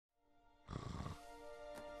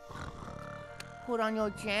put on your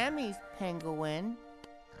jammies, penguin.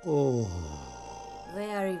 Oh.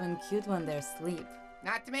 They are even cute when they're asleep.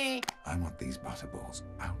 Not to me. I want these butterballs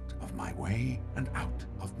out of my way and out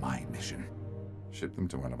of my mission. Ship them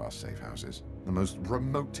to one of our safe houses, the most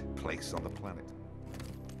remote place on the planet.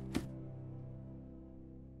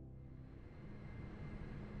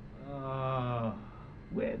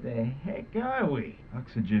 Where the heck are we?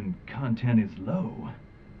 Oxygen content is low.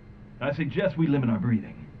 I suggest we limit our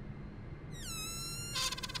breathing.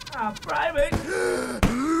 Private!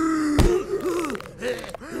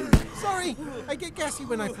 Sorry, I get gassy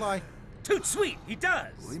when I fly. Toot sweet, he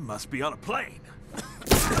does! We must be on a plane.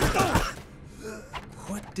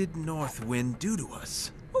 What did North Wind do to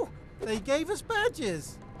us? Oh, they gave us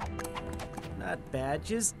badges. Not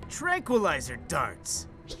badges, tranquilizer darts.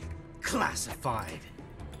 Classified.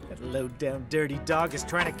 That low-down dirty dog is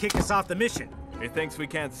trying to kick us off the mission. He thinks we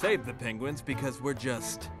can't save the penguins because we're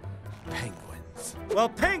just penguins. Well,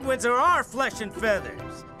 penguins are our flesh and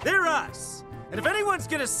feathers. They're us. And if anyone's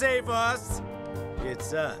gonna save us,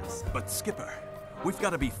 it's us. But Skipper, we've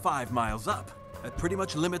got to be 5 miles up. That pretty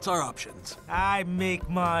much limits our options. I make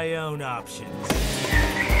my own options.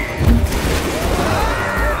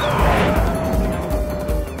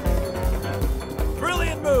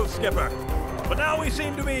 Brilliant move, Skipper. But now we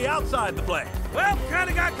seem to be outside the plane. Well,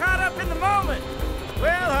 kinda got caught up in the moment.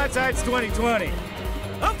 Well, hindsight's 20/20.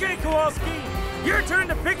 Okay, Kowalski, your turn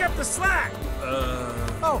to pick up the slack.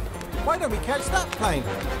 Oh, why don't we catch that plane?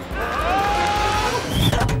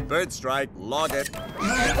 Bird strike, log it.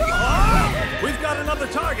 We've got another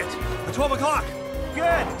target. At 12 o'clock.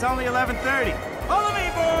 Good, it's only 11:30. Follow me,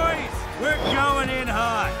 boys. We're going in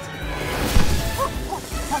hot.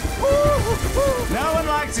 No one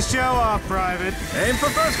likes to show off, Private. Aim for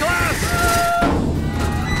first class.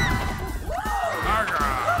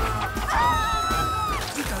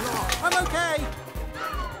 I'm okay.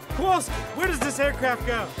 Kowalski, where does this aircraft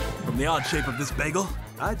go? From the odd shape of this bagel,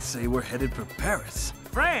 I'd say we're headed for Paris.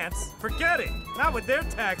 France? Forget it. Not with their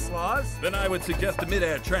tax laws. Then I would suggest a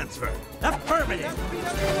mid-air transfer. Affirmative.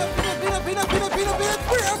 Peanut.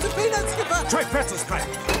 We're out of peanuts, Skipper. Try pretzels,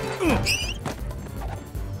 Private.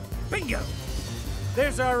 Bingo.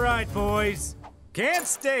 There's our ride, boys. Can't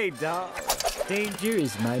stay, dog. Danger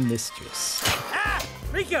is my mistress. Ah!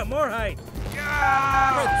 Rico, more height.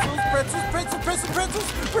 Pretzels.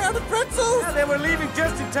 We're out of pretzels. Yeah, they were leaving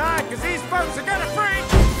just in time, because these folks are gonna freak.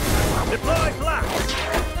 Deploy flap.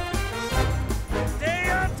 Stay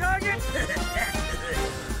on target.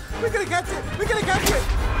 We're gonna catch it.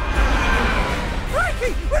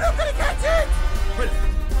 Crikey, we're not gonna catch it.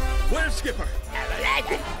 Where's Skipper?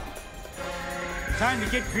 Time to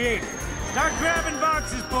get creative. Start grabbing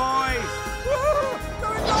boxes, boys.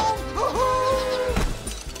 Going home.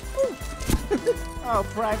 Oh,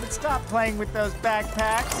 Private, stop playing with those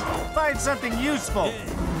backpacks. Find something useful.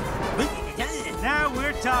 Now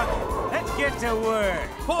we're talking. Let's get to work.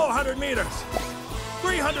 400 meters.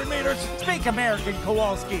 300 meters. Speak American,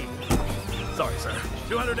 Kowalski. Sorry, sir.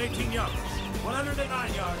 218 yards.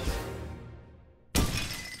 109 yards.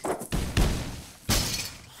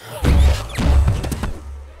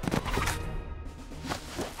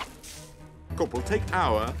 Corporal, take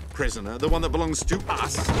our prisoner, the one that belongs to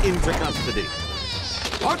us, into custody.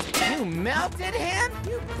 What? You melted him?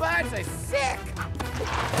 You birds are sick.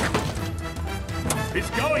 He's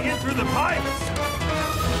going in through the pipes.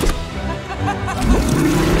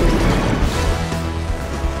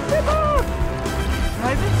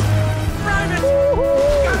 Private?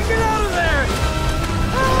 Gotta get out of there!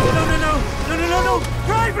 No!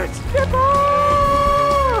 Private!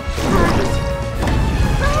 Move!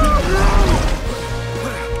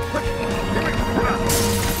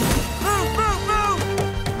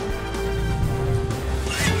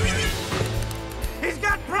 He's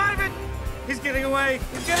got Private! He's getting away!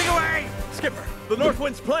 Skipper, the North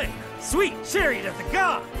Wind's plane. Sweet chariot of the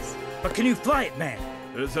gods! But can you fly it, man?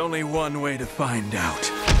 There's only one way to find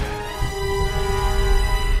out.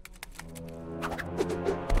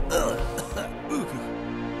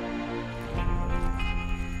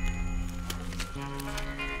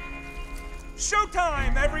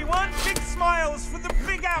 Showtime, everyone! Big smiles for the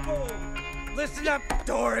Big Apple! Listen up,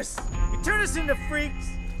 Doris. You turn us into freaks,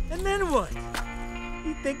 and then what?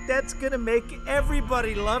 You think that's gonna make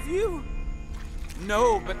everybody love you?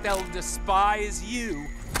 No, but they'll despise you.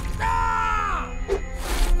 Ah!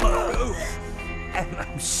 And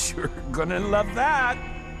I'm sure gonna love that.